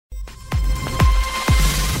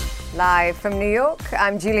Live from New York,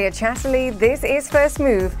 I'm Julia Chatterley. This is First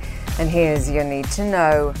Move, and here's your need to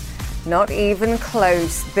know. Not even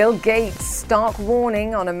close. Bill Gates' stark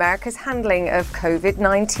warning on America's handling of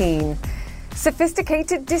COVID-19.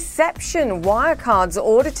 Sophisticated deception. Wirecard's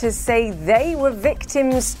auditors say they were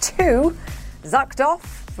victims too. Zucked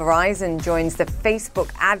off. Verizon joins the Facebook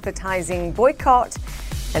advertising boycott,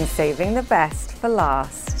 and saving the best for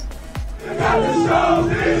last. Legends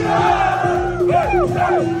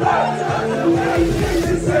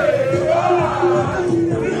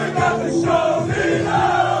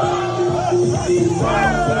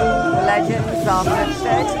after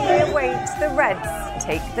 30-year wait, the Reds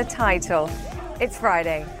take the title. It's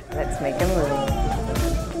Friday. Let's make a move.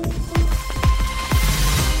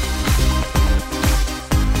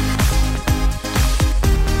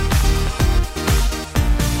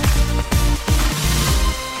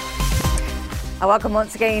 Welcome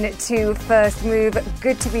once again to First Move.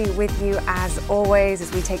 Good to be with you as always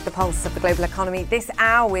as we take the pulse of the global economy this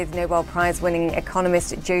hour with Nobel Prize-winning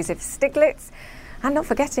economist Joseph Stiglitz. And not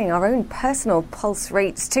forgetting our own personal pulse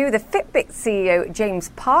rates too. The Fitbit CEO James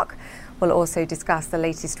Park will also discuss the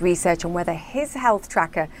latest research on whether his health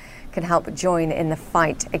tracker can help join in the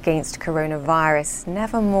fight against coronavirus.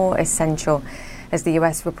 Never more essential as the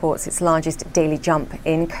US reports its largest daily jump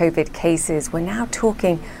in COVID cases. We're now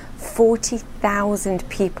talking 40,000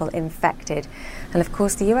 people infected. And of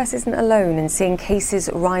course, the US isn't alone in seeing cases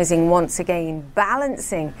rising once again,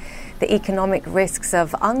 balancing the economic risks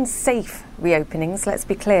of unsafe reopenings, let's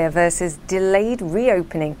be clear, versus delayed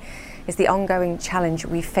reopening is the ongoing challenge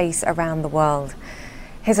we face around the world.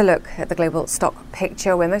 Here's a look at the global stock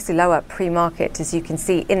picture. We're mostly lower pre-market, as you can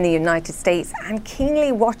see, in the United States, and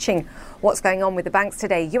keenly watching what's going on with the banks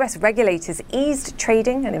today. US regulators eased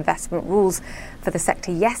trading and investment rules for the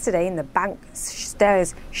sector yesterday, and the bank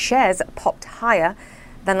shares popped higher.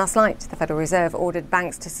 Then last night, the Federal Reserve ordered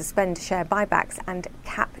banks to suspend share buybacks and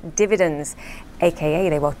cap dividends, aka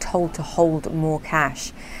they were told to hold more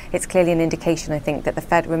cash. It's clearly an indication, I think, that the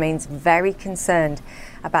Fed remains very concerned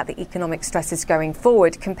about the economic stresses going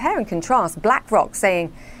forward. Compare and contrast, BlackRock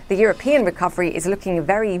saying the European recovery is looking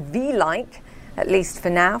very V-like, at least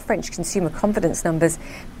for now. French consumer confidence numbers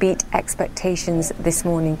beat expectations this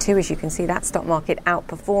morning too. As you can see, that stock market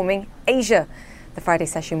outperforming. Asia, the Friday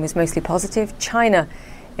session was mostly positive. China,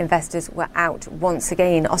 investors were out once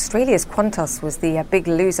again. Australia's Qantas was the big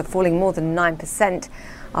loser, falling more than 9%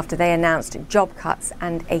 after they announced job cuts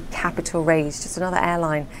and a capital raise. Just another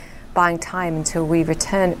airline buying time until we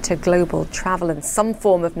return to global travel and some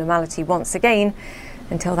form of normality once again.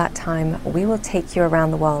 Until that time, we will take you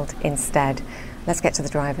around the world instead. Let's get to the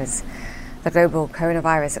drivers. The global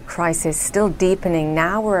coronavirus crisis still deepening.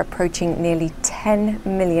 Now we're approaching nearly 10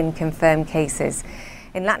 million confirmed cases.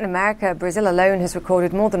 In Latin America, Brazil alone has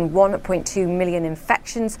recorded more than 1.2 million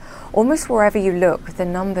infections. Almost wherever you look, the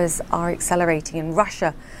numbers are accelerating. In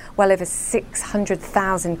Russia, well over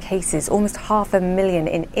 600,000 cases, almost 500,000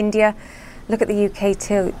 in India. Look at the UK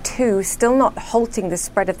too, still not halting the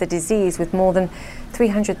spread of the disease with more than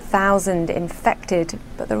 300,000 infected,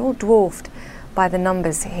 but they're all dwarfed by the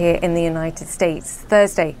numbers here in the United States.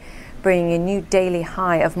 Thursday, bringing a new daily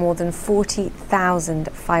high of more than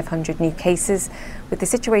 40,500 new cases, with the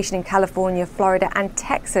situation in California, Florida and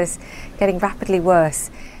Texas getting rapidly worse.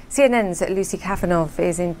 CNN's Lucy Kafanov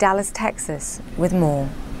is in Dallas, Texas, with more.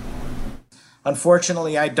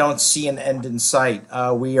 Unfortunately, I don't see an end in sight.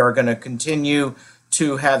 We are going to continue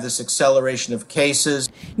to have this acceleration of cases.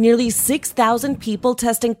 Nearly 6,000 people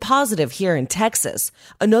testing positive here in Texas,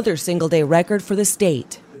 another single-day record for the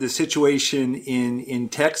state. The situation in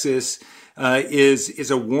Texas is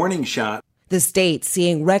a warning shot. The state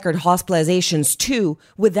seeing record hospitalizations too,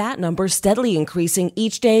 with that number steadily increasing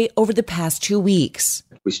each day over the past 2 weeks.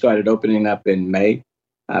 We started opening up in May.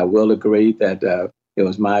 I will agree that it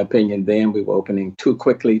was my opinion then we were opening too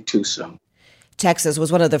quickly, too soon. Texas was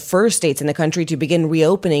one of the first states in the country to begin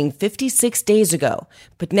reopening 56 days ago.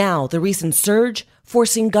 But now the recent surge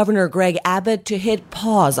forcing Governor Greg Abbott to hit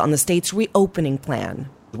pause on the state's reopening plan.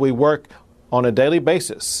 We work on a daily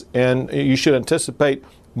basis, and you should anticipate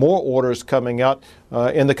more orders coming out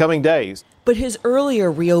in the coming days. But his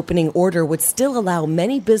earlier reopening order would still allow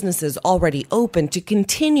many businesses already open to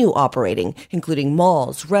continue operating, including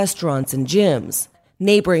malls, restaurants, and gyms.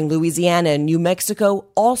 Neighboring Louisiana and New Mexico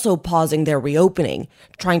also pausing their reopening,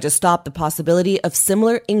 trying to stop the possibility of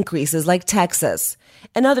similar increases like Texas.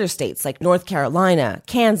 And other states like North Carolina,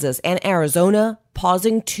 Kansas, and Arizona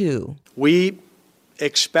pausing too. We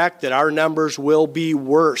expect that our numbers will be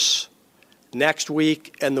worse next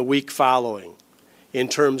week and the week following in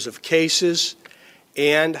terms of cases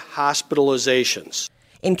and hospitalizations.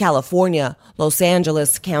 In California, Los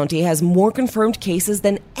Angeles County has more confirmed cases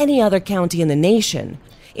than any other county in the nation.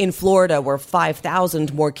 In Florida, where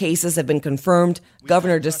 5,000 more cases have been confirmed,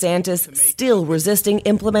 Governor DeSantis still resisting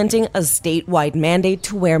implementing a statewide mandate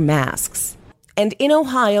to wear masks. And in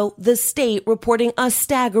Ohio, the state reporting a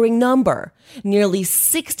staggering number. Nearly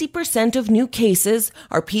 60% of new cases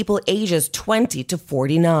are people ages 20 to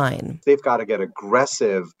 49. They've got to get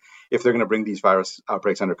aggressive if they're going to bring these virus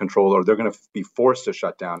outbreaks under control, or they're going to be forced to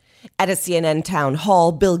shut down. At a CNN town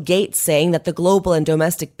hall, Bill Gates saying that the global and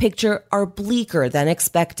domestic picture are bleaker than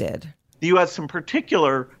expected. The U.S. in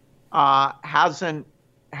particular hasn't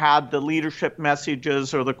had the leadership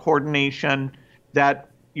messages or the coordination that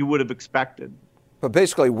you would have expected. But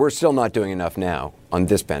basically, we're still not doing enough now on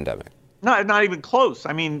this pandemic. No, not even close.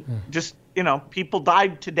 I mean, just, people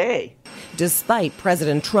died today. Despite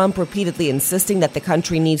President Trump repeatedly insisting that the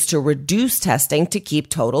country needs to reduce testing to keep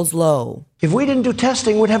totals low. If we didn't do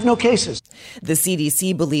testing, we'd have no cases. The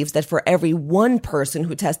CDC believes that for every one person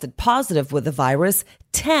who tested positive with the virus,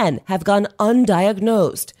 10 have gone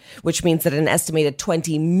undiagnosed, which means that an estimated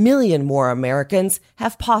 20 million more Americans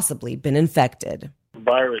have possibly been infected. The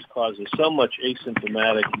virus causes so much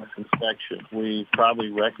asymptomatic infection. We probably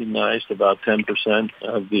recognized about 10%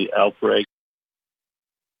 of the outbreak.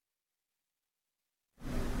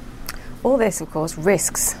 All this, of course,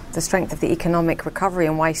 risks the strength of the economic recovery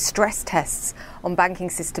and why stress tests on banking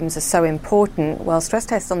systems are so important. Well, stress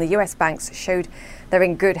tests on the US banks showed they're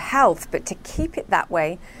in good health, but to keep it that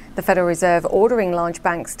way, the Federal Reserve ordering large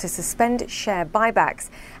banks to suspend share buybacks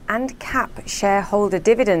and cap shareholder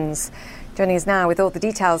dividends. Joining us now with all the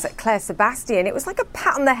details, Claire Sebastian. It was like a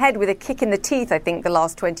pat on the head with a kick in the teeth, I think, the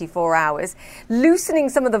last 24 hours, loosening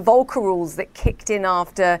some of the Volcker rules that kicked in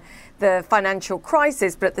after the financial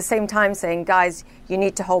crisis, but at the same time saying, guys, you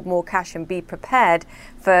need to hold more cash and be prepared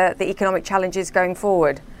for the economic challenges going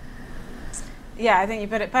forward. Yeah, I think you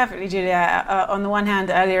put it perfectly, Julia. On the one hand,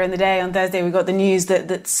 earlier in the day, on Thursday, we got the news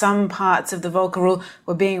that some parts of the Volcker rule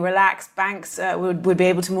were being relaxed. Banks would be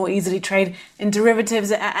able to more easily trade in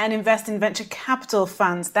derivatives and invest in venture capital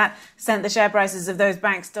funds. That sent the share prices of those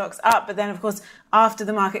bank stocks up. But then, of course, after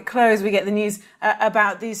the market closed, we get the news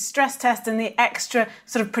about these stress tests and the extra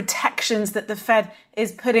sort of protections that the Fed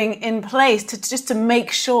is putting in place to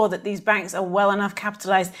make sure that these banks are well enough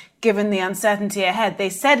capitalized given the uncertainty ahead. They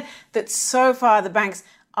said that so far the banks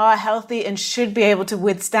are healthy and should be able to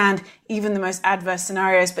withstand even the most adverse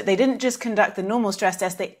scenarios. But they didn't just conduct the normal stress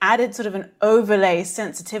test. They added sort of an overlay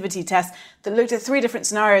sensitivity test that looked at 3 different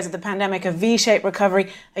scenarios of the pandemic: a V-shaped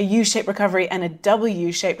recovery, a U-shaped recovery, and a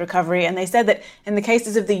W-shaped recovery. And they said that in the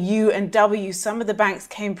cases of the U and W, some of the banks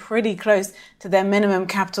came pretty close to their minimum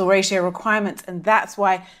capital ratio requirements. And that's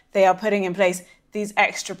why they are putting in place these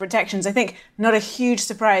extra protections. I think not a huge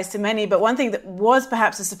surprise to many, but one thing that was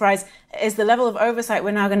perhaps a surprise is the level of oversight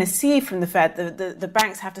we're now going to see from the Fed. The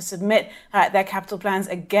banks have to submit their capital plans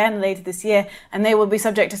again later this year, and they will be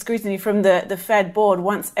subject to scrutiny from the Fed board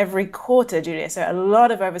once every quarter, Julia. So a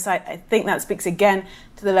lot of oversight. I think that speaks again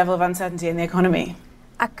to the level of uncertainty in the economy.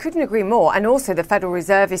 I couldn't agree more. And also the Federal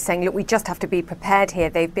Reserve is saying, look, we just have to be prepared here.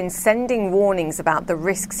 They've been sending warnings about the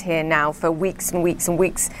risks here now for weeks and weeks and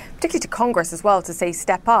weeks, particularly to Congress as well, to say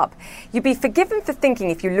step up. You'd be forgiven for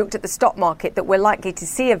thinking, if you looked at the stock market, that we're likely to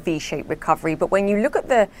see a V-shaped recovery. But when you look at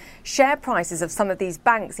the share prices of some of these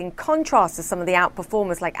banks, in contrast to some of the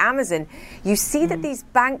outperformers like Amazon, you see that these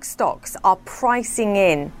bank stocks are pricing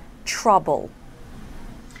in trouble.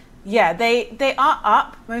 Yeah, they are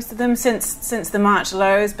up, most of them since the March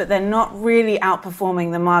lows, but they're not really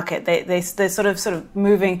outperforming the market. They're sort of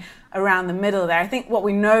moving around the middle there. I think what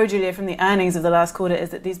we know, Julia, from the earnings of the last quarter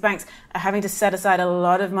is that these banks are having to set aside a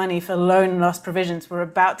lot of money for loan loss provisions. We're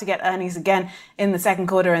about to get earnings again in the second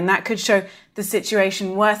quarter, and that could show the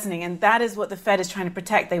situation worsening. And that is what the Fed is trying to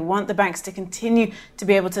protect. They want the banks to continue to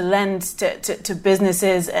be able to lend to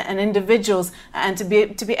businesses and individuals, and to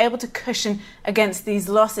be able to cushion against these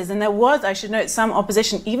losses. And there was, I should note, some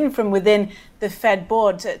opposition even from within the Fed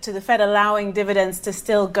board to the Fed allowing dividends to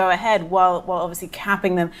still go ahead while obviously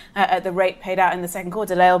capping them at the rate paid out in the second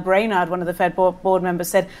quarter. Lael Brainard, one of the Fed board members,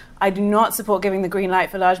 said, "I do not support giving the green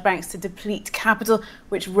light for large banks to deplete capital,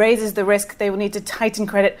 which raises the risk they will need to tighten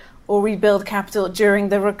credit or rebuild capital during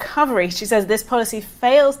the recovery." She says this policy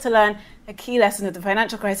fails to learn a key lesson of the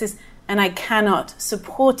financial crisis, and I cannot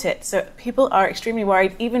support it. So people are extremely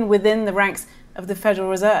worried, even within the ranks of the Federal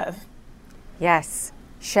Reserve. Yes.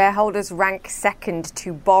 Shareholders rank second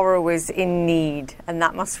to borrowers in need, and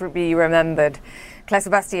that must be remembered. Claire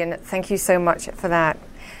Sebastian, thank you so much for that.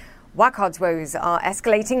 Wirecard's woes are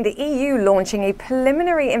escalating. The EU launching a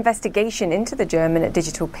preliminary investigation into the German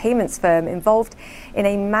digital payments firm involved in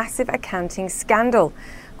a massive accounting scandal.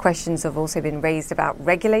 Questions have also been raised about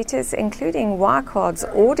regulators, including Wirecard's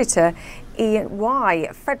auditor, EY.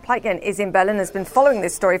 Fred Pleitgen is in Berlin, has been following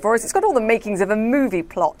this story for us. It's got all the makings of a movie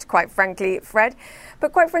plot, quite frankly, Fred.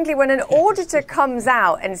 But quite frankly, when an auditor comes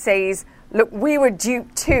out and says, look, we were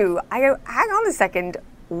duped too, I go, hang on a second.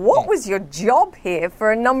 What was your job here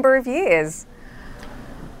for a number of years?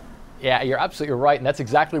 Yeah, you're absolutely right. And that's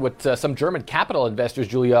exactly what some German capital investors,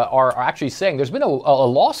 Julia, are actually saying. There's been a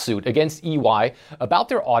lawsuit against EY about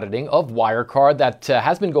their auditing of Wirecard that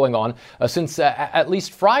has been going on since at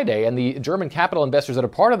least Friday. And the German capital investors that are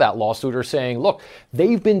part of that lawsuit are saying, look,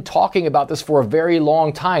 they've been talking about this for a very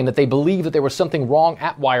long time, that they believe that there was something wrong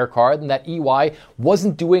at Wirecard and that EY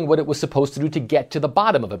wasn't doing what it was supposed to do to get to the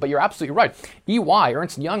bottom of it. But you're absolutely right. EY,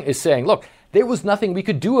 Ernst & Young, is saying, look, there was nothing we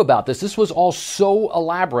could do about this. This was all so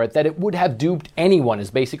elaborate that it would have duped anyone,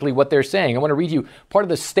 is basically what they're saying. I want to read you part of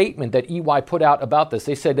the statement that EY put out about this.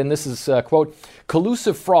 They said, and this is, quote,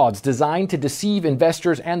 collusive frauds designed to deceive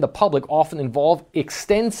investors and the public often involve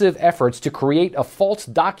extensive efforts to create a false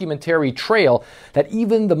documentary trail that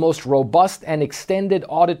even the most robust and extended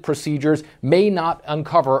audit procedures may not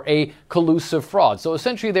uncover a collusive fraud. So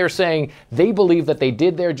essentially they're saying they believe that they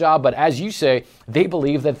did their job, but as you say, they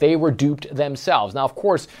believe that they were duped themselves. Now, of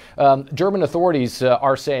course, German authorities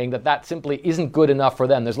are saying that that simply isn't good enough for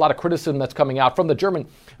them. There's a lot of criticism that's coming out from the German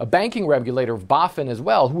banking regulator, BaFin, as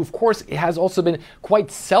well, who, of course, has also been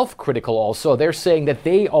quite self-critical also. They're saying that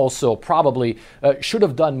they also probably should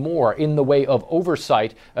have done more in the way of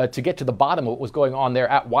oversight to get to the bottom of what was going on there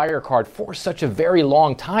at Wirecard for such a very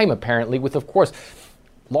long time, apparently, with, of course,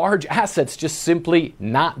 large assets just simply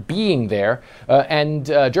not being there. And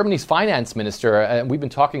Germany's finance minister, and we've been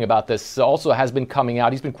talking about this, also has been coming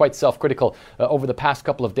out. He's been quite self-critical over the past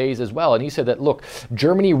couple of days as well. And he said that, look,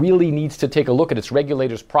 Germany really needs to take a look at its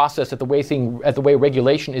regulators' process, at the way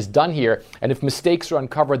regulation is done here. And if mistakes are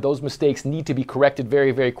uncovered, those mistakes need to be corrected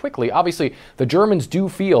very, very quickly. Obviously, the Germans do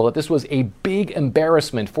feel that this was a big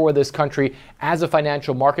embarrassment for this country as a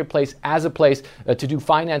financial marketplace, as a place to do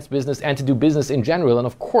finance business and to do business in general. And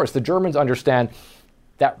of course, the Germans understand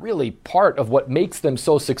that really part of what makes them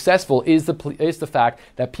so successful is the fact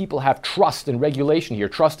that people have trust in regulation here,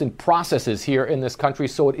 trust in processes here in this country.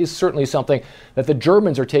 So it is certainly something that the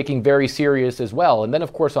Germans are taking very serious as well. And then,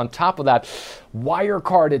 of course, on top of that,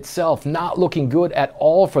 Wirecard itself not looking good at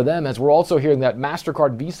all for them, as we're also hearing that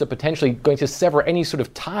MasterCard, Visa potentially going to sever any sort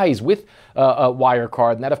of ties with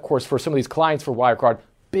Wirecard. And that, of course, for some of these clients for Wirecard,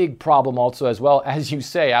 big problem also as well. As you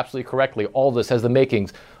say, absolutely correctly, all this has the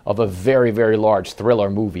makings of a very, very large thriller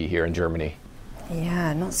movie here in Germany.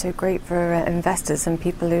 Yeah, not so great for investors and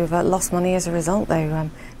people who've lost money as a result, though.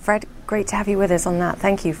 Fred, great to have you with us on that.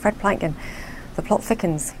 Thank you. Fred Pleitgen, the plot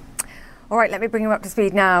thickens. All right, let me bring you up to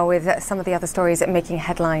speed now with some of the other stories that are making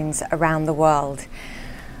headlines around the world.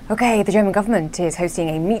 Okay, the German government is hosting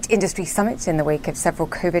a meat industry summit in the wake of several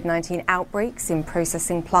COVID-19 outbreaks in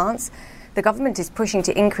processing plants. The government is pushing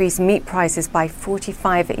to increase meat prices by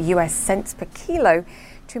 45 US cents per kilo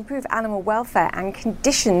to improve animal welfare and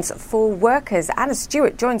conditions for workers. Anna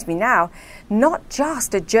Stewart joins me now. Not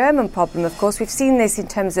just a German problem, of course. We've seen this in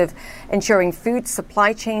terms of ensuring food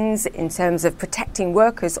supply chains, in terms of protecting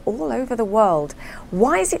workers all over the world.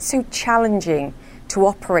 Why is it so challenging to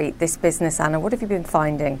operate this business, Anna? What have you been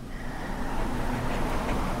finding?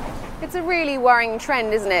 It's a really worrying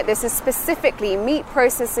trend, isn't it? This is specifically meat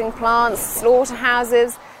processing plants,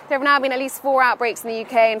 slaughterhouses. There have now been at least 4 outbreaks in the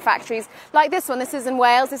UK in factories like this one. This is in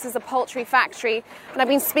Wales. This is a poultry factory. And I've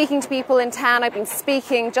been speaking to people in town. I've been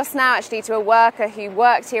speaking just now actually to a worker who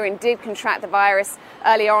worked here and did contract the virus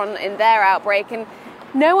earlier on in their outbreak. And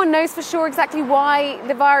no one knows for sure exactly why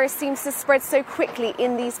the virus seems to spread so quickly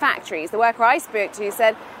in these factories. The worker I spoke to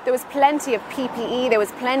said there was plenty of PPE, there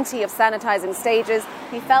was plenty of sanitizing stages.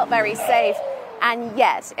 He felt very safe, and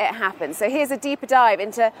yet it happened. So here's a deeper dive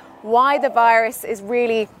into why the virus is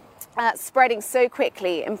really spreading so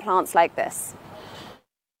quickly in plants like this.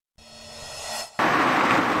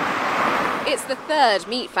 It's the 3rd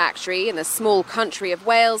meat factory in the small country of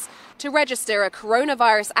Wales to register a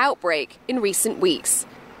coronavirus outbreak in recent weeks.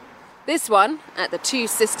 This one, at the Two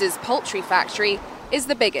Sisters poultry factory, is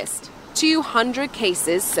the biggest, 200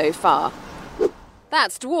 cases so far.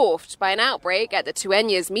 That's dwarfed by an outbreak at the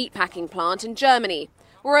Tuenjes meatpacking plant in Germany,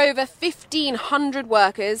 where over 1,500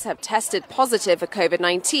 workers have tested positive for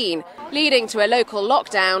COVID-19, leading to a local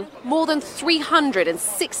lockdown, more than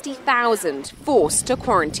 360,000 forced to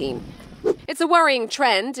quarantine. It's a worrying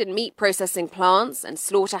trend in meat processing plants and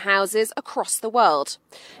slaughterhouses across the world,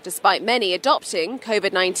 despite many adopting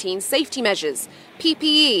COVID-19 safety measures,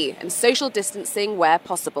 PPE and social distancing where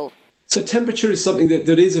possible. So temperature is something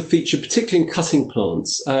that is a feature, particularly in cutting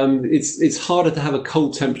plants. It's harder to have a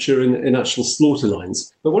cold temperature in actual slaughter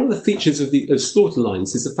lines. But one of the features of slaughter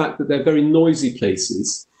lines is the fact that they're very noisy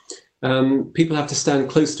places. People have to stand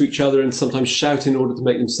close to each other and sometimes shout in order to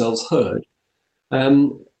make themselves heard.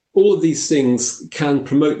 All of these things can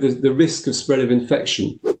promote the risk of spread of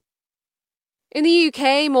infection. In the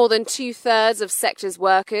UK, more than 2/3 of sector's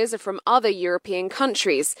workers are from other European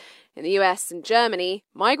countries. In the US and Germany,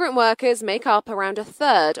 migrant workers make up around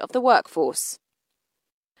 1/3 of the workforce.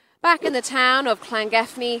 Back in the town of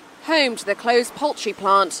Llangefni, home to the closed poultry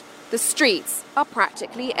plant, the streets are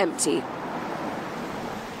practically empty.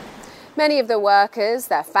 Many of the workers,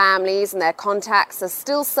 their families and their contacts are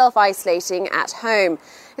still self-isolating at home.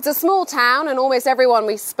 It's a small town and almost everyone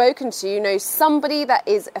we've spoken to knows somebody that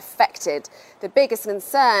is affected. The biggest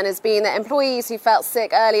concern has been that employees who felt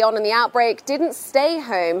sick early on in the outbreak didn't stay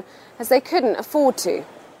home as they couldn't afford to.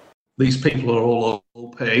 These people are all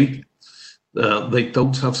paid. They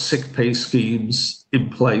don't have sick pay schemes in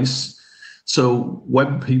place. So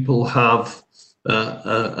when people have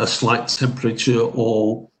a slight temperature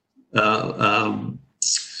or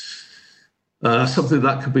something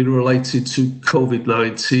that could be related to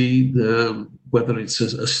COVID-19, whether it's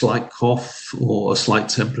a slight cough or a slight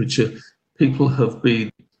temperature, people have been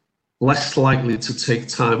less likely to take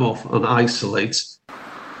time off and isolate.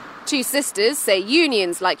 Two sisters say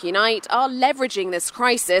unions like Unite are leveraging this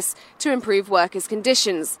crisis to improve workers'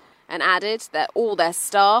 conditions, and added that all their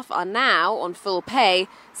staff are now on full pay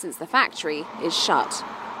since the factory is shut.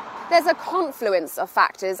 There's a confluence of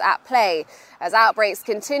factors at play. As outbreaks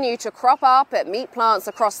continue to crop up at meat plants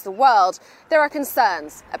across the world, there are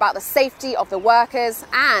concerns about the safety of the workers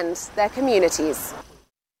and their communities.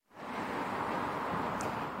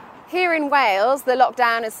 Here in Wales, the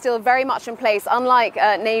lockdown is still very much in place, unlike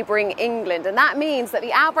neighbouring England. And that means that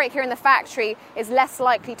the outbreak here in the factory is less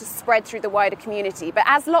likely to spread through the wider community. But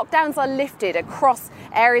as lockdowns are lifted across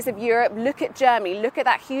areas of Europe, look at Germany, look at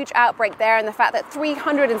that huge outbreak there and the fact that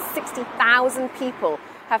 360,000 people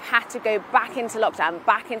have had to go back into lockdown,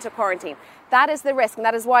 back into quarantine. That is the risk, and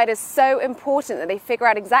that is why it is so important that they figure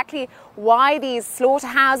out exactly why these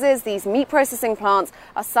slaughterhouses, these meat processing plants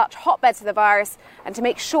are such hotbeds for the virus, and to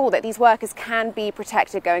make sure that these workers can be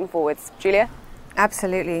protected going forwards. Julia?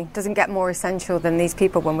 Absolutely. Doesn't get more essential than these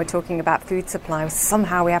people when we're talking about food supply.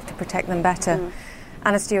 Somehow we have to protect them better.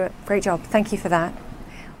 Anna Stewart, great job. Thank you for that.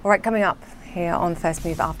 All right, coming up here on First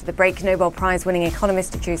Move after the break, Nobel Prize winning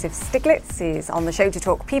economist Joseph Stiglitz is on the show to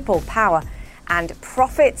talk people, power and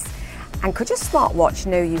profits. And could your smartwatch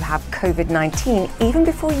know you have COVID-19 even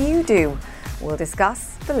before you do? We'll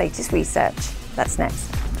discuss the latest research. That's next.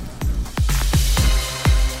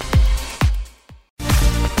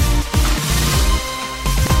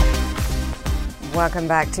 Welcome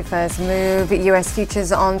back to First Move. US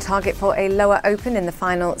futures on target for a lower open in the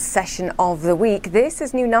final session of the week. This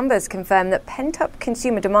as new numbers confirm that pent-up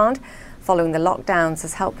consumer demand following the lockdowns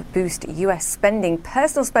has helped boost US spending.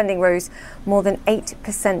 Personal spending rose more than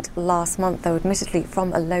 8% last month, though admittedly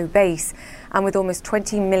from a low base. And with almost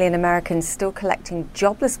 20 million Americans still collecting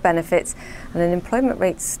jobless benefits and an employment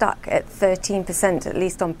rate stuck at 13%, at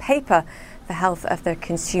least on paper, the health of the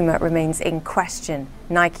consumer remains in question.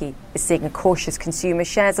 Nike is seeing a cautious consumer,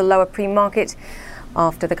 shares a lower pre-market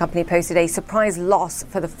after the company posted a surprise loss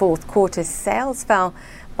for the fourth quarter. Sales fell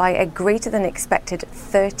by a greater than expected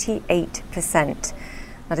 38%.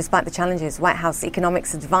 Now, despite the challenges, White House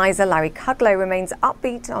economics advisor Larry Kudlow remains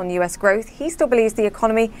upbeat on US growth. He still believes the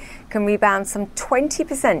economy can rebound some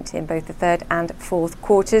 20% in both the third and fourth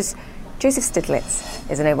quarters. Joseph Stiglitz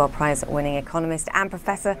is a Nobel Prize winning economist and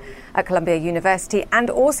professor at Columbia University, and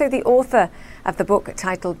also the author of the book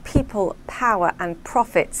titled People, Power and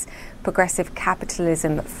Profits: Progressive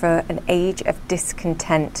Capitalism for an Age of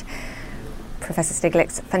Discontent. Professor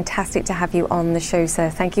Stiglitz, fantastic to have you on the show,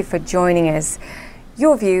 sir. Thank you for joining us.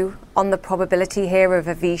 Your view on the probability here of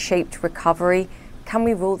a V-shaped recovery, can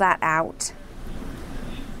we rule that out?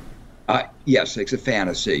 Yes, it's a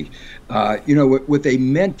fantasy. What they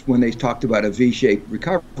meant when they talked about a V-shaped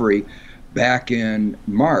recovery back in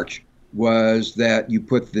March was that you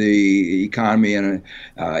put the economy in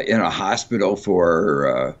a hospital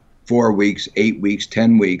for 4 weeks, 8 weeks,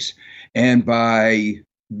 10 weeks, and by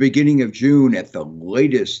beginning of June, at the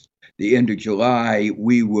latest, the end of July,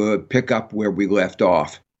 we would pick up where we left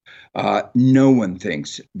off. No one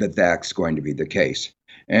thinks that that's going to be the case.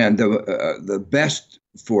 And the best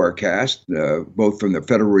forecast, both from the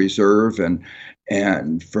Federal Reserve and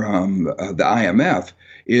from the IMF,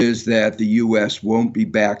 is that the U.S. won't be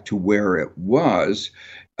back to where it was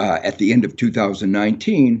at the end of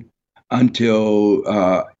 2019 until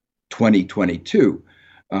 2022.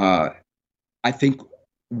 I think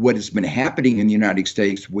what has been happening in the United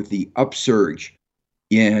States with the upsurge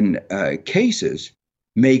in cases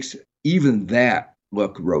makes even that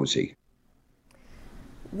look rosy.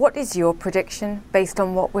 What is your prediction based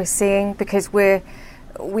on what we're seeing? Because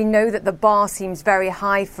we know that the bar seems very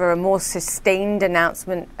high for a more sustained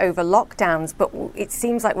announcement over lockdowns, but it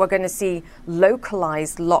seems like we're going to see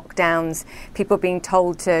localized lockdowns, people being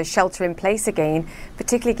told to shelter in place again,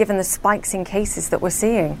 particularly given the spikes in cases that we're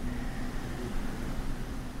seeing.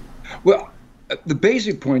 Well, the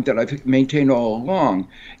basic point that I've maintained all along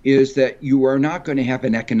is that you are not going to have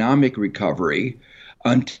an economic recovery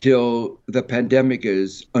until the pandemic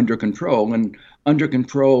is under control, and under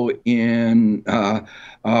control in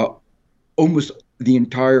almost the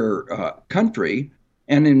entire country,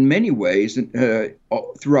 and in many ways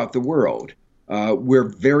throughout the world. We're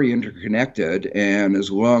very interconnected, and as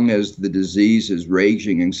long as the disease is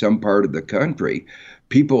raging in some part of the country,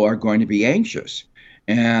 people are going to be anxious.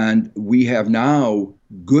 And we have now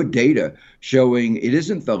good data showing it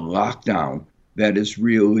isn't the lockdown that is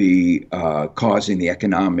really causing the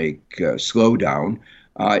economic slowdown.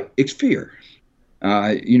 It's fear.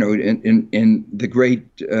 In the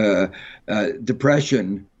Great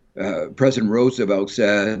Depression, President Roosevelt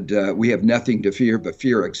said, we have nothing to fear but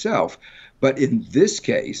fear itself. But in this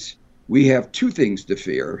case, we have two things to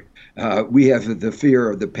fear. We have the fear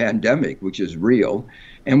of the pandemic, which is real,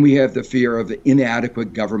 and we have the fear of the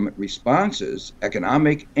inadequate government responses,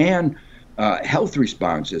 economic and health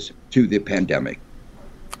responses to the pandemic.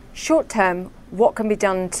 Short term, what can be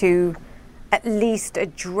done to at least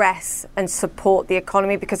address and support the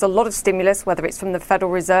economy? Because a lot of stimulus, whether it's from the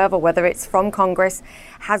Federal Reserve or whether it's from Congress,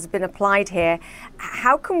 has been applied here.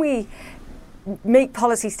 How can we make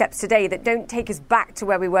policy steps today that don't take us back to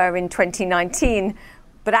where we were in 2019,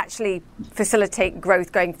 but actually facilitate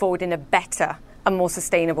growth going forward in a better and more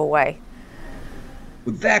sustainable way?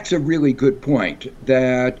 That's a really good point.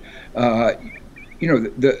 That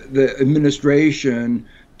the administration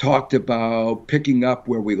talked about picking up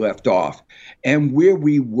where we left off, and where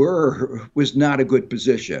we were was not a good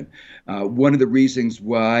position. One of the reasons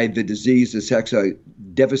why the disease is such a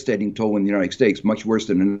devastating toll in the United States, much worse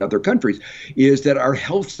than in other countries, is that our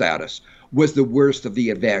health status was the worst of the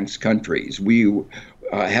advanced countries. We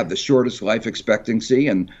have the shortest life expectancy,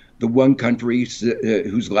 and the one country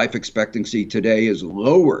whose life expectancy today is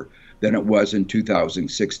lower than it was in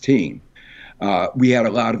 2016. We had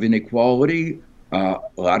a lot of inequality, a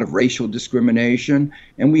lot of racial discrimination,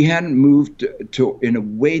 and we hadn't moved in a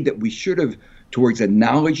way that we should have towards a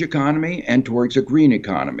knowledge economy and towards a green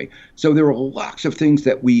economy. So there are lots of things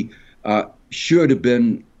that we should have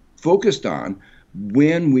been focused on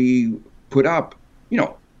when we put up,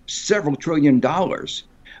 several $1 trillion.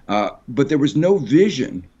 But there was no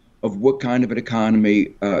vision of what kind of an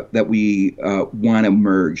economy that we want to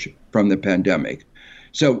emerge from the pandemic.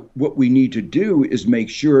 So what we need to do is make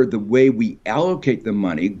sure the way we allocate the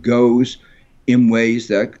money goes in ways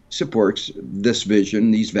that supports this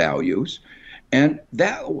vision, these values. And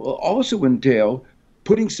that will also entail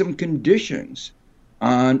putting some conditions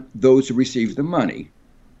on those who receive the money,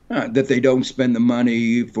 that they don't spend the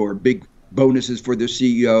money for big bonuses for their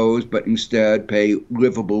CEOs, but instead pay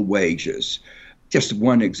livable wages. Just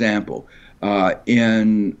one example.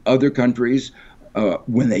 In other countries,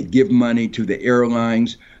 when they give money to the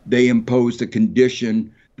airlines, they impose the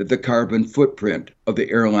condition that the carbon footprint of the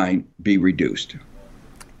airline be reduced.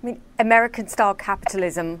 I mean, American-style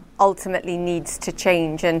capitalism ultimately needs to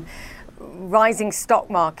change, and rising stock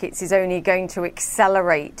markets is only going to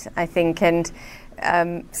accelerate, I think, and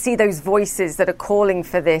see those voices that are calling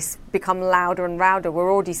for this become louder and louder.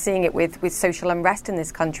 We're already seeing it with social unrest in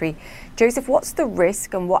this country. Joseph, what's the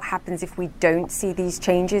risk, and what happens if we don't see these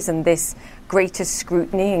changes and this greater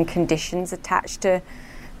scrutiny and conditions attached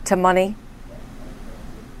to money?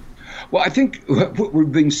 Well, I think what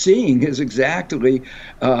we've been seeing is exactly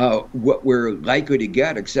what we're likely to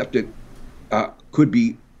get, except it could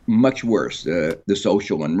be much worse. The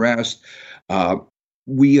social unrest.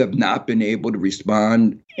 We have not been able to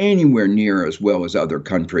respond anywhere near as well as other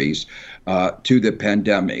countries to the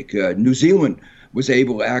pandemic. New Zealand was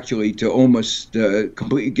able actually to almost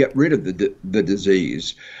completely get rid of the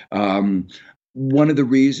disease. One of the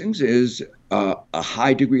reasons is a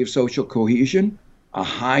high degree of social cohesion, a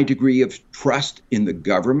high degree of trust in the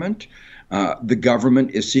government, The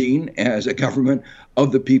government is seen as a government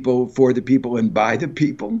of the people, for the people, and by the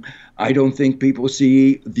people. I don't think people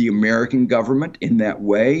see the American government in that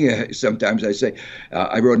way. Sometimes I say,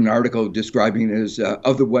 I wrote an article describing it as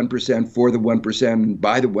of the 1%, for the 1%, and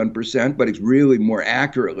by the 1%, but it's really more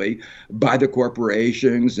accurately by the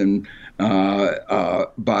corporations and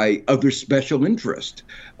by other special interest.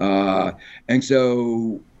 And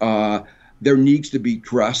so there needs to be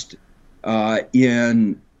trust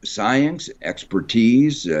in science,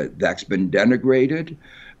 expertise that's been denigrated.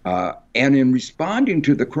 And in responding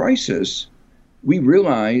to the crisis, we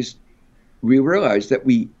realized that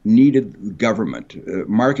we needed government.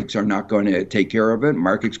 Markets are not going to take care of it.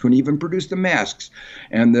 Markets couldn't even produce the masks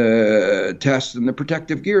and the tests and the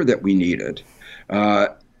protective gear that we needed.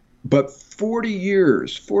 But 40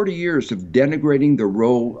 years of denigrating the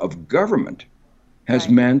role of government has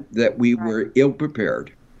meant that we were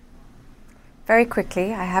ill-prepared. Very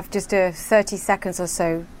quickly, I have just 30 seconds or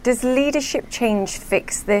so. Does leadership change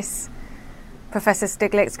fix this, Professor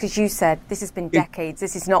Stiglitz? Because you said this has been decades.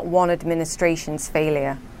 This is not one administration's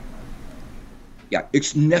failure. Yeah,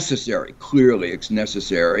 it's necessary. Clearly, it's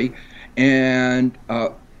necessary. And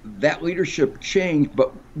that leadership change,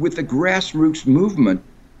 but with the grassroots movement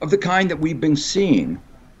of the kind that we've been seeing,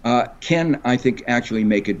 can, I think, actually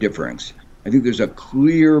make a difference. I think there's a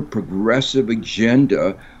clear progressive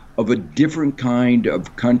agenda of a different kind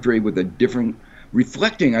of country with a different,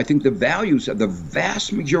 reflecting, I think, the values of the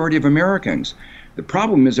vast majority of Americans. The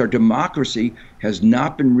problem is our democracy has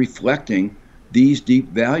not been reflecting these deep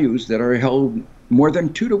values that are held more than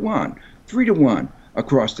 2-to-1, 3-to-1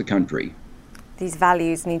 across the country. These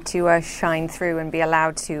values need to shine through and be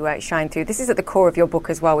allowed to shine through. This is at the core of your book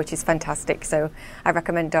as well, which is fantastic. So I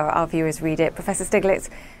recommend our viewers read it. Professor Stiglitz,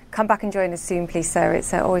 come back and join us soon, please, sir.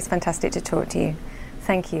 It's always fantastic to talk to you.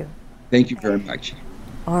 Thank you. Thank you very much.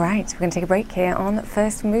 All right, we're going to take a break here on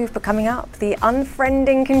First Move. But coming up, the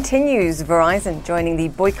unfriending continues. Verizon joining the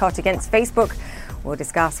boycott against Facebook. We'll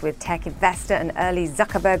discuss with tech investor and early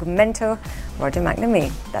Zuckerberg mentor, Roger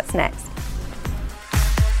McNamee. That's next.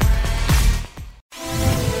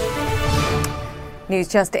 News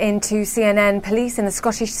just into CNN. Police in the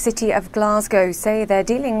Scottish city of Glasgow say they're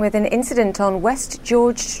dealing with an incident on West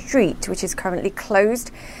George Street, which is currently closed.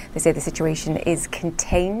 They say the situation is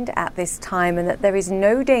contained at this time and that there is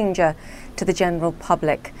no danger to the general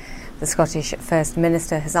public. The Scottish First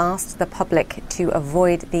Minister has asked the public to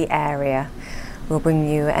avoid the area. We'll bring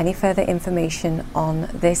you any further information on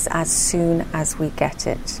this as soon as we get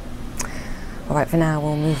it. All right, for now,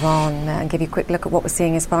 we'll move on and give you a quick look at what we're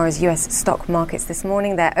seeing as far as US stock markets this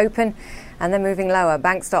morning. They're open and they're moving lower.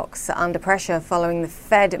 Bank stocks are under pressure following the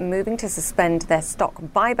Fed moving to suspend their stock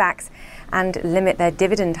buybacks and limit their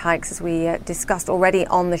dividend hikes, as we discussed already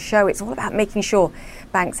on the show. It's all about making sure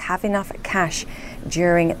banks have enough cash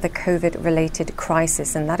during the COVID-related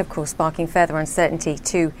crisis, and that, of course, sparking further uncertainty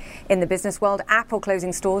too in the business world. Apple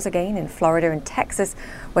closing stores again in Florida and Texas,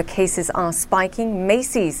 where cases are spiking.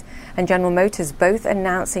 Macy's and General Motors both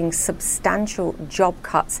announcing substantial job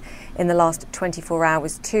cuts in the last 24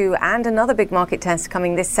 hours too. And another big market test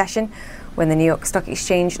coming this session when the New York Stock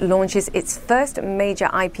Exchange launches its first major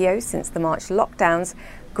IPO since the March lockdowns.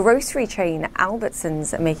 Grocery chain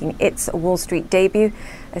Albertsons making its Wall Street debut,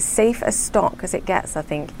 as safe a stock as it gets, I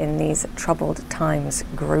think, in these troubled times,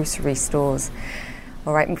 grocery stores.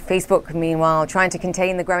 All right, Facebook, meanwhile, trying to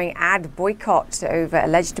contain the growing ad boycott over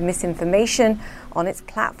alleged misinformation on its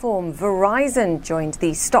platform. Verizon joined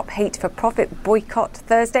the Stop Hate for Profit boycott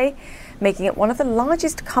Thursday, making it one of the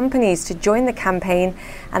largest companies to join the campaign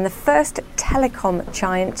and the first telecom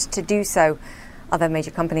giant to do so. Other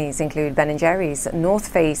major companies include Ben & Jerry's, North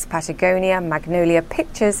Face, Patagonia, Magnolia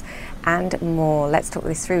Pictures, and more. Let's talk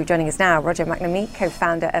this through. Joining us now, Roger McNamee,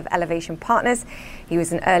 co-founder of Elevation Partners. He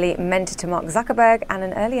was an early mentor to Mark Zuckerberg and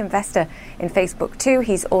an early investor in Facebook too.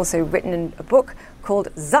 He's also written a book called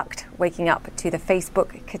Zucked, Waking Up to the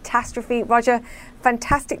Facebook Catastrophe. Roger,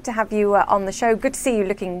 fantastic to have you on the show. Good to see you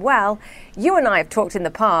looking well. You and I have talked in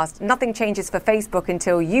the past. Nothing changes for Facebook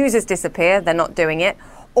until users disappear. They're not doing it.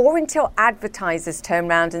 Or until advertisers turn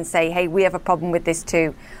around and say, hey, we have a problem with this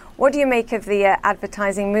too. What do you make of the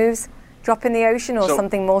advertising moves? Drop in the ocean or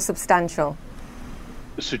something more substantial?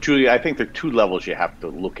 So, Julia, I think there are two levels you have to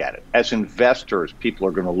look at it. As investors, people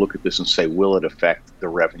are going to look at this and say, will it affect the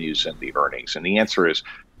revenues and the earnings? And the answer is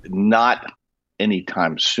not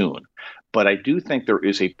anytime soon. But I do think there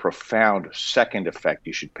is a profound second effect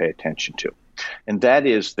you should pay attention to. And that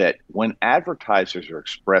is that when advertisers are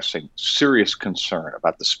expressing serious concern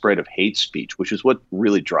about the spread of hate speech, which is what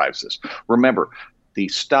really drives this. Remember, the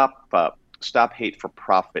Stop Hate for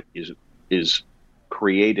Profit is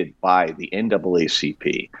created by the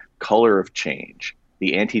NAACP, Color of Change,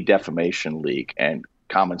 the Anti-Defamation League, and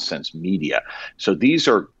Common Sense Media. So these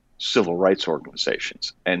are civil rights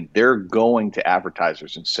organizations, and they're going to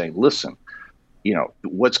advertisers and saying, listen,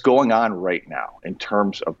 what's going on right now in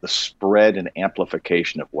terms of the spread and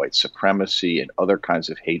amplification of white supremacy and other kinds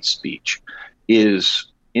of hate speech is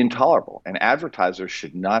intolerable, and advertisers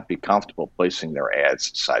should not be comfortable placing their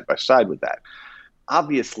ads side by side with that.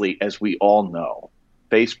 Obviously, as we all know,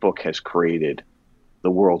 Facebook has created the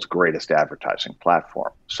world's greatest advertising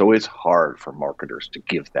platform. So it's hard for marketers to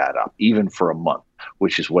give that up, even for a month,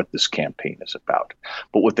 which is what this campaign is about.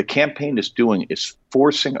 But what the campaign is doing is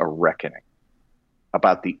forcing a reckoning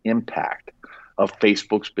about the impact of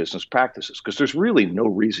Facebook's business practices, because there's really no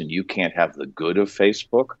reason you can't have the good of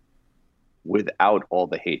Facebook without all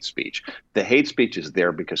the hate speech. The hate speech is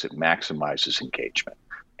there because it maximizes engagement,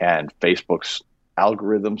 and Facebook's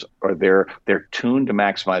algorithms are there. They're tuned to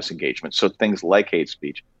maximize engagement. So things like hate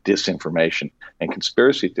speech, disinformation, and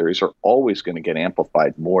conspiracy theories are always going to get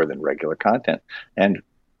amplified more than regular content. And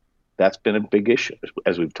that's been a big issue,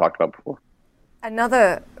 as we've talked about before.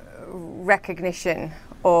 Another recognition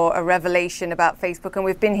or a revelation about Facebook, and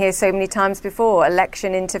we've been here so many times before,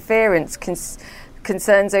 election interference,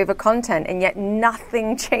 concerns over content, and yet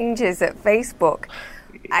nothing changes at Facebook.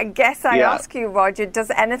 I guess I ask you, Roger,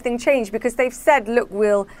 does anything change? Because they've said, look,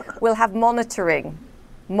 we'll have monitoring,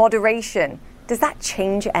 moderation. Does that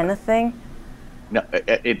change anything? No,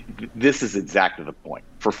 this is exactly the point.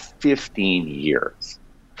 For 15 years,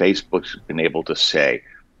 Facebook's been able to say,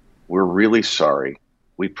 we're really sorry,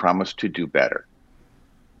 we promise to do better.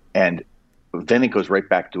 And then it goes right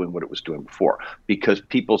back doing what it was doing before, because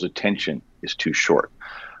people's attention is too short.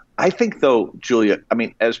 I think, though, Julia,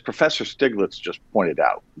 as Professor Stiglitz just pointed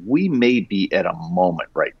out, we may be at a moment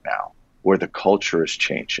right now where the culture is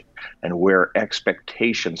changing and where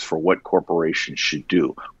expectations for what corporations should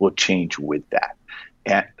do will change with that.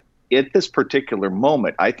 And at this particular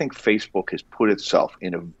moment, I think Facebook has put itself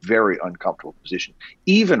in a very uncomfortable position,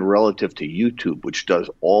 even relative to YouTube, which does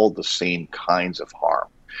all the same kinds of harm.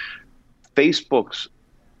 Facebook's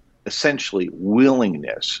essentially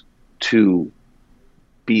willingness to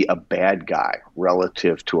be a bad guy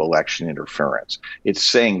relative to election interference. It's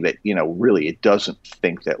saying that, really it doesn't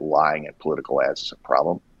think that lying in political ads is a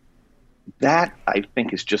problem. That, I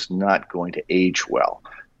think, is just not going to age well.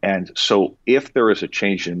 And so if there is a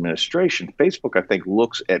change in administration, Facebook, I think,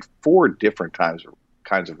 looks at 4 different kinds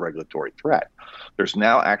of regulatory threat. There's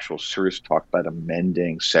now actual serious talk about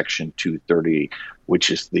amending Section 230,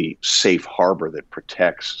 which is the safe harbor that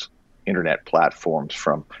protects internet platforms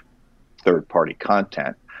from third-party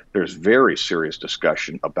content. There's very serious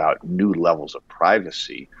discussion about new levels of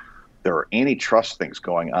privacy. There are antitrust things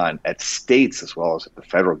going on at states as well as at the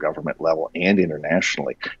federal government level and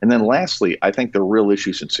internationally. And then lastly, I think there are real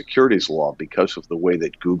issues in securities law because of the way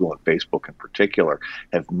that Google and Facebook in particular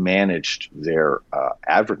have managed their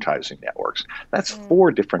advertising networks. That's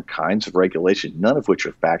 4 different kinds of regulation, none of which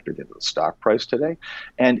are factored into the stock price today.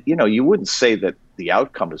 And, you wouldn't say that the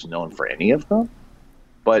outcome is known for any of them,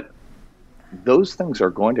 but those things are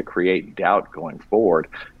going to create doubt going forward.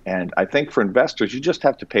 And I think for investors, you just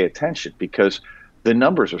have to pay attention because the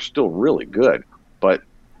numbers are still really good. But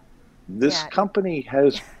this company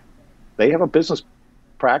they have a business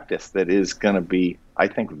practice that is going to be, I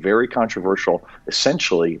think, very controversial,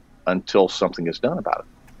 essentially, until something is done about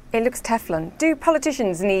it. It looks Teflon. Do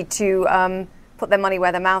politicians need to put their money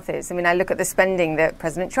where their mouth is? I look at the spending that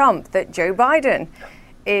President Trump, that Joe Biden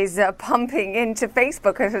is pumping into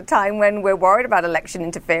Facebook at a time when we're worried about election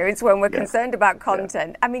interference, when we're concerned about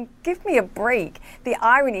content. Give me a break. The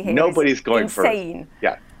irony here Nobody's going insane.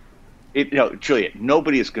 First. Yeah. Julia,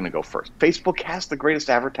 nobody is going to go first. Facebook has the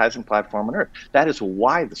greatest advertising platform on earth. That is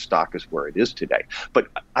why the stock is where it is today. But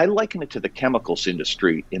I liken it to the chemicals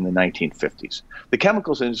industry in the 1950s. The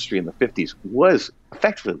chemicals industry in the 50s was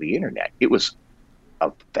effectively the internet. It was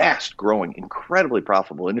a fast growing, incredibly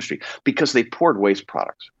profitable industry because they poured waste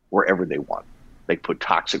products wherever they wanted. They put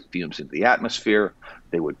toxic fumes into the atmosphere.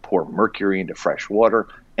 They would pour mercury into fresh water,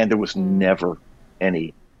 and there was never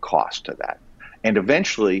any cost to that. And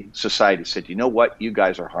eventually society said, you know what, you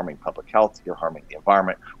guys are harming public health, you're harming the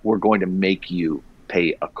environment. We're going to make you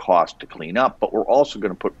pay a cost to clean up, but we're also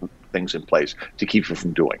going to put things in place to keep you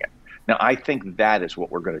from doing it. Now, I think that is what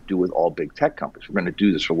we're going to do with all big tech companies. We're going to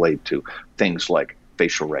do this related to things like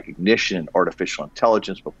facial recognition and artificial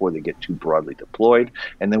intelligence before they get too broadly deployed.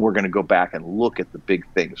 And then we're going to go back and look at the big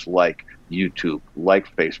things like YouTube,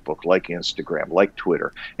 like Facebook, like Instagram, like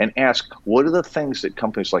Twitter, and ask what are the things that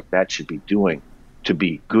companies like that should be doing to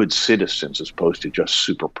be good citizens as opposed to just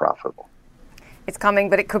super profitable. it's coming,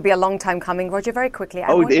 but it could be a long time coming. Roger, very quickly, I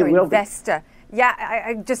Oh, want it your will investor. Yeah,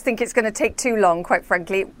 I just think it's going to take too long, quite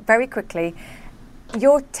frankly. Very quickly,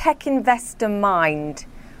 your tech investor mind,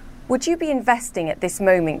 would you be investing at this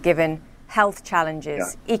moment given health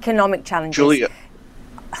challenges, economic challenges? Julia,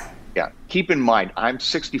 keep in mind, I'm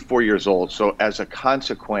 64 years old, so as a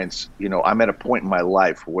consequence, I'm at a point in my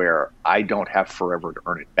life where I don't have forever to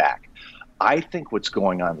earn it back. I think what's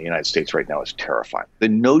going on in the United States right now is terrifying. The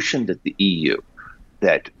notion that the EU,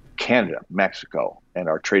 that Canada, Mexico, and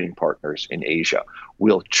our trading partners in Asia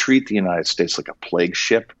will treat the United States like a plague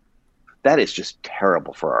ship, that is just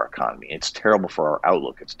terrible for our economy. It's terrible for our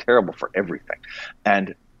outlook. It's terrible for everything.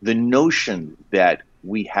 And the notion that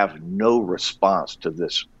we have no response to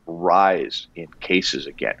this rise in cases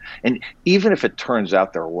again, and even if it turns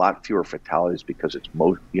out there are a lot fewer fatalities because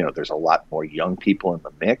there's a lot more young people in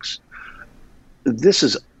the mix, this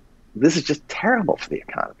is just terrible for the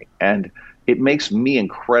economy, and it makes me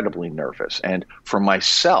incredibly nervous. And for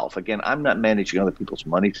myself, again, I'm not managing other people's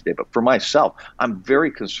money today, but for myself, I'm very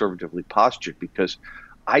conservatively postured because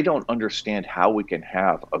I don't understand how we can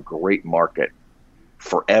have a great market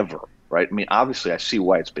forever, right? I mean, obviously, I see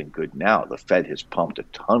why it's been good now. The Fed has pumped a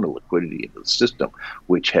ton of liquidity into the system,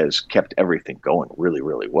 which has kept everything going really,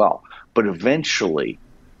 really well. But eventually,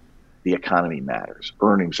 the economy matters.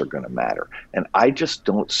 Earnings are going to matter. And I just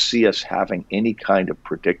don't see us having any kind of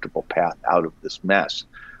predictable path out of this mess,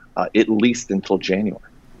 at least until January.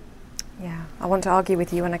 Yeah, I want to argue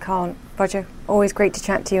with you and I can't. Roger, always great to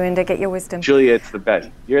chat to you and to get your wisdom. Julia, it's the best.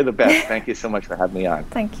 You're the best. Thank you so much for having me on.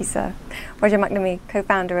 Thank you, sir. Roger McNamee,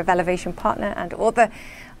 co-founder of Elevation Partner and author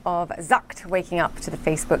of Zucked, Waking Up to the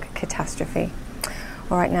Facebook Catastrophe.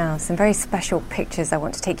 All right, now, some very special pictures. I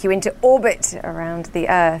want to take you into orbit around the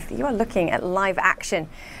Earth. You are looking at live action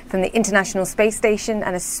from the International Space Station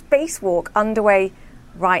and a spacewalk underway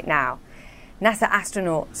right now. NASA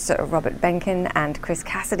astronauts Robert Behnken and Chris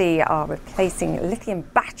Cassidy are replacing lithium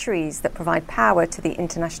batteries that provide power to the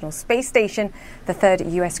International Space Station. The third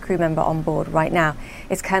US crew member on board right now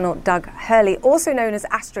is Colonel Doug Hurley, also known as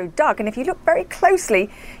Astro Doug. And if you look very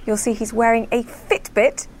closely, you'll see he's wearing a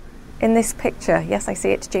Fitbit in this picture. Yes, I see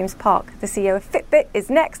it. James Park, the CEO of Fitbit, is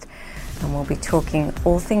next. And we'll be talking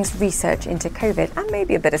all things research into COVID and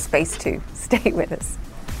maybe a bit of space too. Stay with us.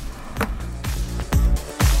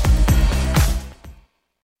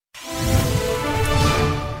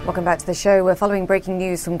 Welcome back to the show. We're following breaking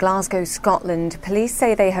news from Glasgow, Scotland. Police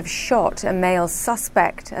say they have shot a male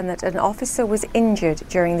suspect and that an officer was injured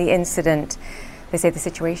during the incident. They say the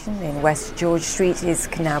situation in West George Street is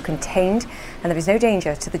now contained and there is no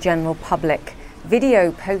danger to the general public.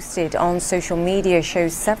 Video posted on social media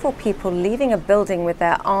shows several people leaving a building with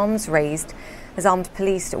their arms raised as armed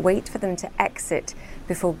police wait for them to exit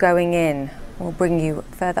before going in. We'll bring you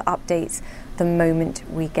further updates the moment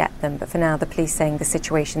we get them. But for now, the police saying the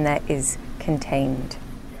situation there is contained.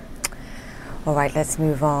 All right, let's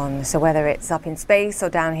move on. So whether it's up in space or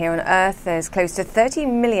down here on Earth, there's close to 30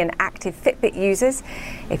 million active Fitbit users.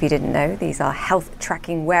 If you didn't know, these are health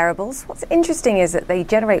tracking wearables. What's interesting is that they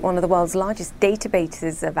generate one of the world's largest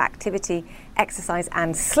databases of activity, exercise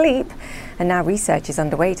and sleep. And now research is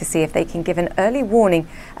underway to see if they can give an early warning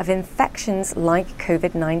of infections like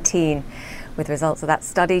COVID-19. With results of that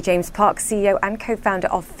study, James Park, CEO and co-founder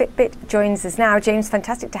of Fitbit, joins us now. James,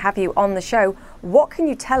 fantastic to have you on the show. What can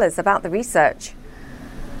you tell us about the research?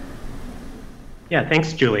 Yeah,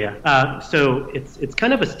 thanks, Julia. So it's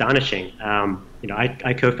kind of astonishing.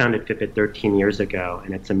 I co-founded Fitbit 13 years ago,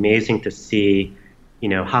 and it's amazing to see,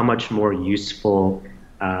 how much more useful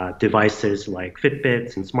devices like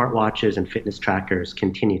Fitbits and smartwatches and fitness trackers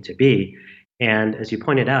continue to be. And as you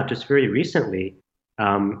pointed out, just very recently,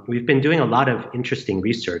 we've been doing a lot of interesting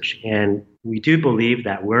research, and we do believe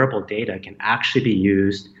that wearable data can actually be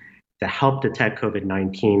used to help detect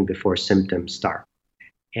COVID-19 before symptoms start.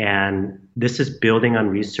 And this is building on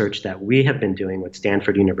research that we have been doing with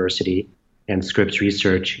Stanford University and Scripps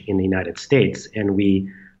Research in the United States. And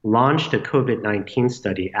we launched a COVID-19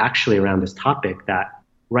 study actually around this topic that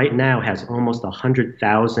right now has almost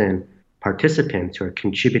 100,000 participants who are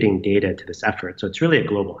contributing data to this effort. So it's really a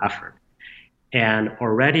global effort. And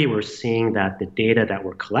already we're seeing that the data that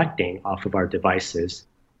we're collecting off of our devices,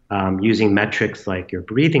 using metrics like your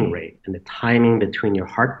breathing rate and the timing between your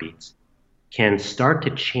heartbeats, can start to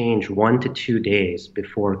change 1 to 2 days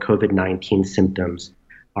before COVID-19 symptoms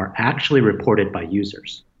are actually reported by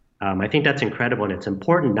users. I think that's incredible, and it's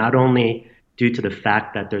important not only due to the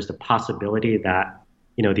fact that there's the possibility that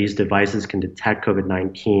these devices can detect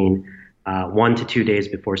COVID-19 1 to 2 days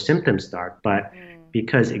before symptoms start, but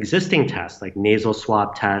because existing tests like nasal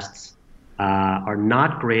swab tests, are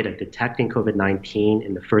not great at detecting COVID-19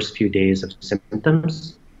 in the first few days of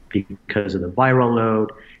symptoms because of the viral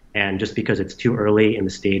load and just because it's too early in the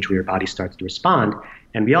stage where your body starts to respond.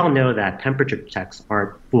 And we all know that temperature checks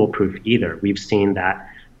aren't foolproof either. We've seen that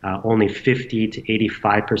only 50 to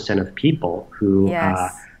 85% of people who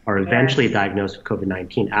are eventually diagnosed with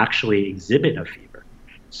COVID-19 actually exhibit a fever.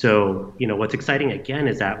 So, what's exciting again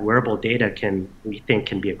is that wearable data we think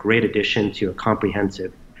can be a great addition to a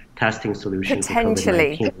comprehensive testing solution for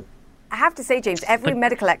COVID-19. I have to say, James, every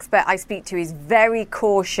medical expert I speak to is very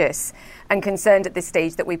cautious and concerned at this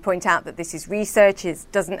stage that we point out that this is research. It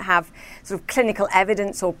doesn't have sort of clinical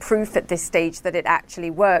evidence or proof at this stage that it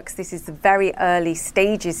actually works. This is the very early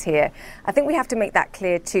stages here. I think we have to make that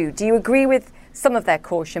clear too. Do you agree with some of their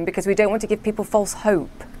caution? Because we don't want to give people false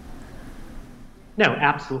hope. No,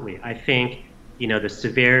 absolutely. I think, the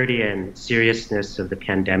severity and seriousness of the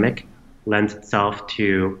pandemic lends itself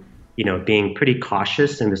to being pretty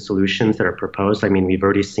cautious in the solutions that are proposed. I mean, we've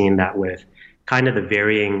already seen that with kind of the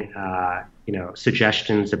varying,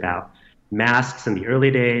 suggestions about masks in the early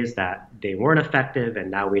days, that they weren't effective. And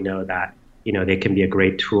now we know that, they can be a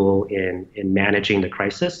great tool in managing the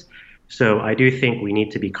crisis. So I do think we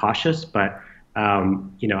need to be cautious, but,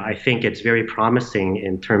 I think it's very promising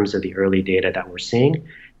in terms of the early data that we're seeing.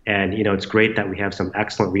 And, it's great that we have some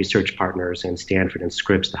excellent research partners in Stanford and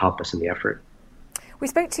Scripps to help us in the effort. We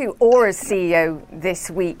spoke to Aura's CEO this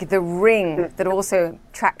week, the Ring, that also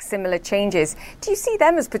tracks similar changes. Do you see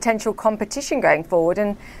them as potential competition going forward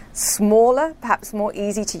and smaller, perhaps more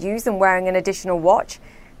easy to use than wearing an additional watch?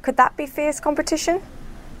 Could that be fierce competition?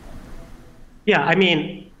 Yeah, I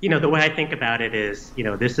mean, the way I think about it is,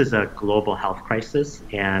 this is a global health crisis.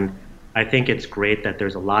 And I think it's great that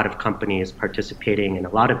there's a lot of companies participating in a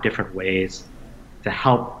lot of different ways to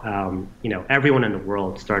help, everyone in the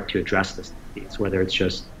world start to address this disease, whether it's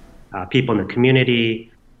just people in the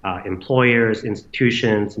community, employers,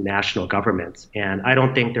 institutions, national governments. And I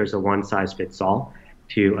don't think there's a one-size-fits-all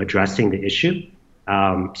to addressing the issue.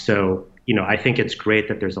 So, I think it's great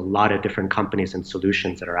that there's a lot of different companies and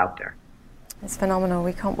solutions that are out there. It's phenomenal.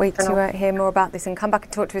 We can't wait to hear more about this, and come back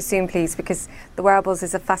and talk to us soon, please, because the wearables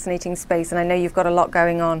is a fascinating space and I know you've got a lot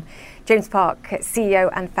going on. James Park,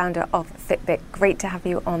 CEO and founder of Fitbit. Great to have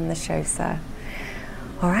you on the show, sir.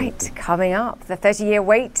 All right, coming up, the 30-year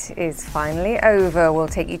wait is finally over. We'll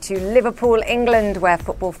take you to Liverpool, England, where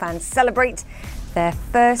football fans celebrate their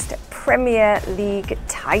first Premier League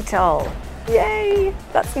title. Yay!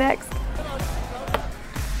 That's next.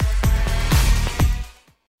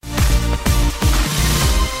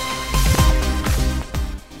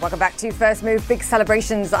 Welcome back to First Move. Big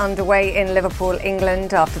celebrations underway in Liverpool,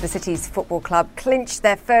 England, after the city's football club clinched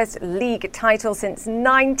their first league title since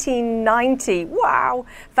 1990. Wow!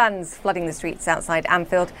 Fans flooding the streets outside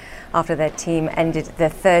Anfield after their team ended the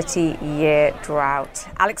 30-year drought.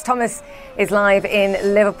 Alex Thomas is live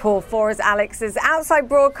in Liverpool for us. Alex, as outside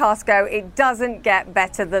broadcasts go, it doesn't get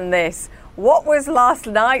better than this. What was last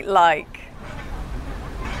night like?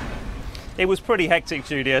 It was pretty hectic,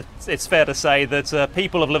 Julia. It's fair to say that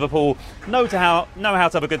people of Liverpool know how to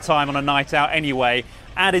have a good time on a night out anyway.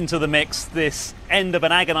 Add into the mix this end of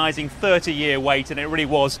an agonising 30-year wait, and it really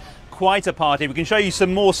was quite a party. We can show you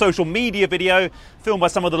some more social media video filmed by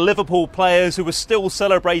some of the Liverpool players who were still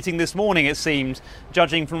celebrating this morning, it seemed,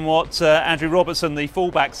 judging from what Andrew Robertson, the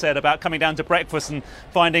fullback, said about coming down to breakfast and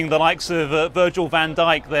finding the likes of Virgil van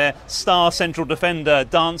Dijk, their star central defender,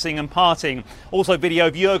 dancing and partying. Also video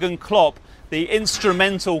of Jurgen Klopp, the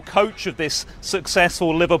instrumental coach of this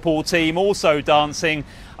successful Liverpool team, also dancing.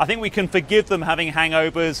 I think we can forgive them having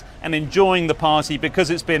hangovers and enjoying the party because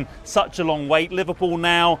it's been such a long wait. Liverpool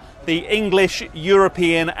now the English,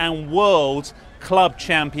 European and world club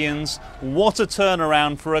champions. What a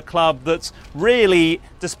turnaround for a club that's really,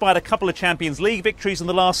 despite a couple of Champions League victories in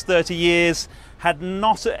the last 30 years, had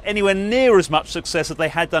not anywhere near as much success as they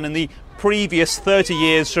had done in the previous 30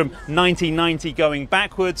 years from 1990 going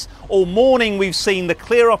backwards. All morning we've seen the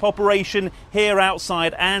clear-up operation here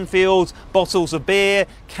outside Anfield, bottles of beer,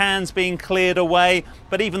 cans being cleared away,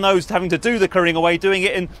 but even those having to do the clearing away doing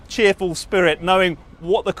it in cheerful spirit, knowing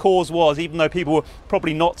what the cause was, even though people were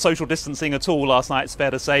probably not social distancing at all last night, it's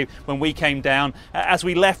fair to say, when we came down. As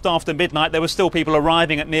we left after midnight, there were still people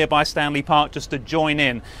arriving at nearby Stanley Park just to join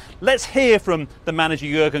in. Let's hear from the manager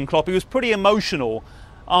Jurgen Klopp. He was pretty emotional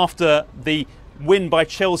after the win by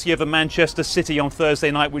Chelsea over Manchester City on Thursday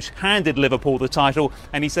night, which handed Liverpool the title,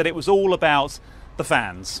 and he said it was all about the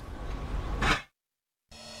fans.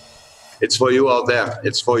 it's for you out there.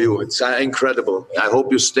 It's for you. It's incredible. I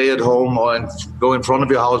hope you stay at home or go in front of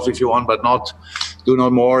your house if you want, but do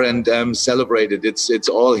not more and celebrate it. It's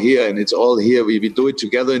all here, and it's all here. We do it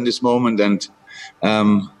together in this moment, and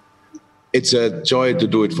it's a joy to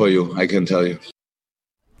do it for you, I can tell you.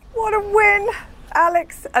 What a win,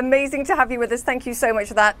 Alex. Amazing to have you with us. Thank you so much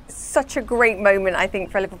for that. Such a great moment, I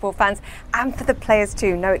think, for Liverpool fans and for the players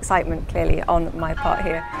too. No excitement, clearly, on my part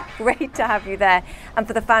here. Great to have you there. And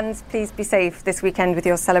for the fans, please be safe this weekend with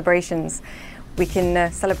your celebrations. We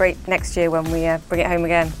can celebrate next year when we bring it home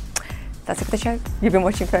again. That's it for the show. You've been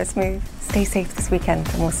watching First Move. Stay safe this weekend,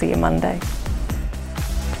 and we'll see you Monday.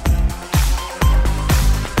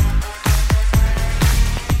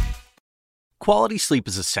 Quality sleep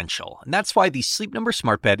is essential, and that's why the Sleep Number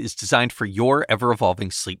Smart Bed is designed for your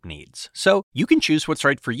ever-evolving sleep needs. So you can choose what's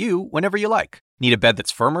right for you whenever you like. Need a bed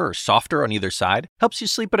that's firmer or softer on either side? Helps you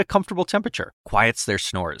sleep at a comfortable temperature. Quiets their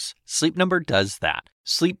snores. Sleep Number does that.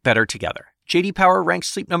 Sleep better together. J.D. Power ranks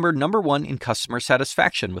Sleep Number #1 in customer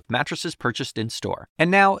satisfaction with mattresses purchased in-store.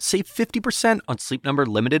 And now, save 50% on Sleep Number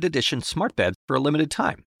limited edition smart beds for a limited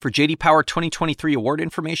time. For J.D. Power 2023 award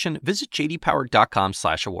information, visit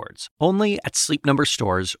jdpower.com/awards. Only at Sleep Number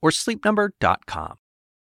stores or sleepnumber.com.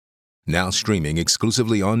 Now streaming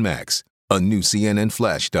exclusively on Max, a new CNN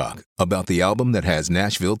flash doc about the album that has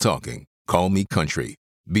Nashville talking, Call Me Country.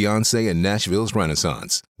 Beyoncé and Nashville's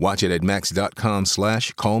Renaissance. Watch it at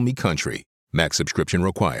max.com/callmecountry. Max subscription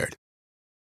required.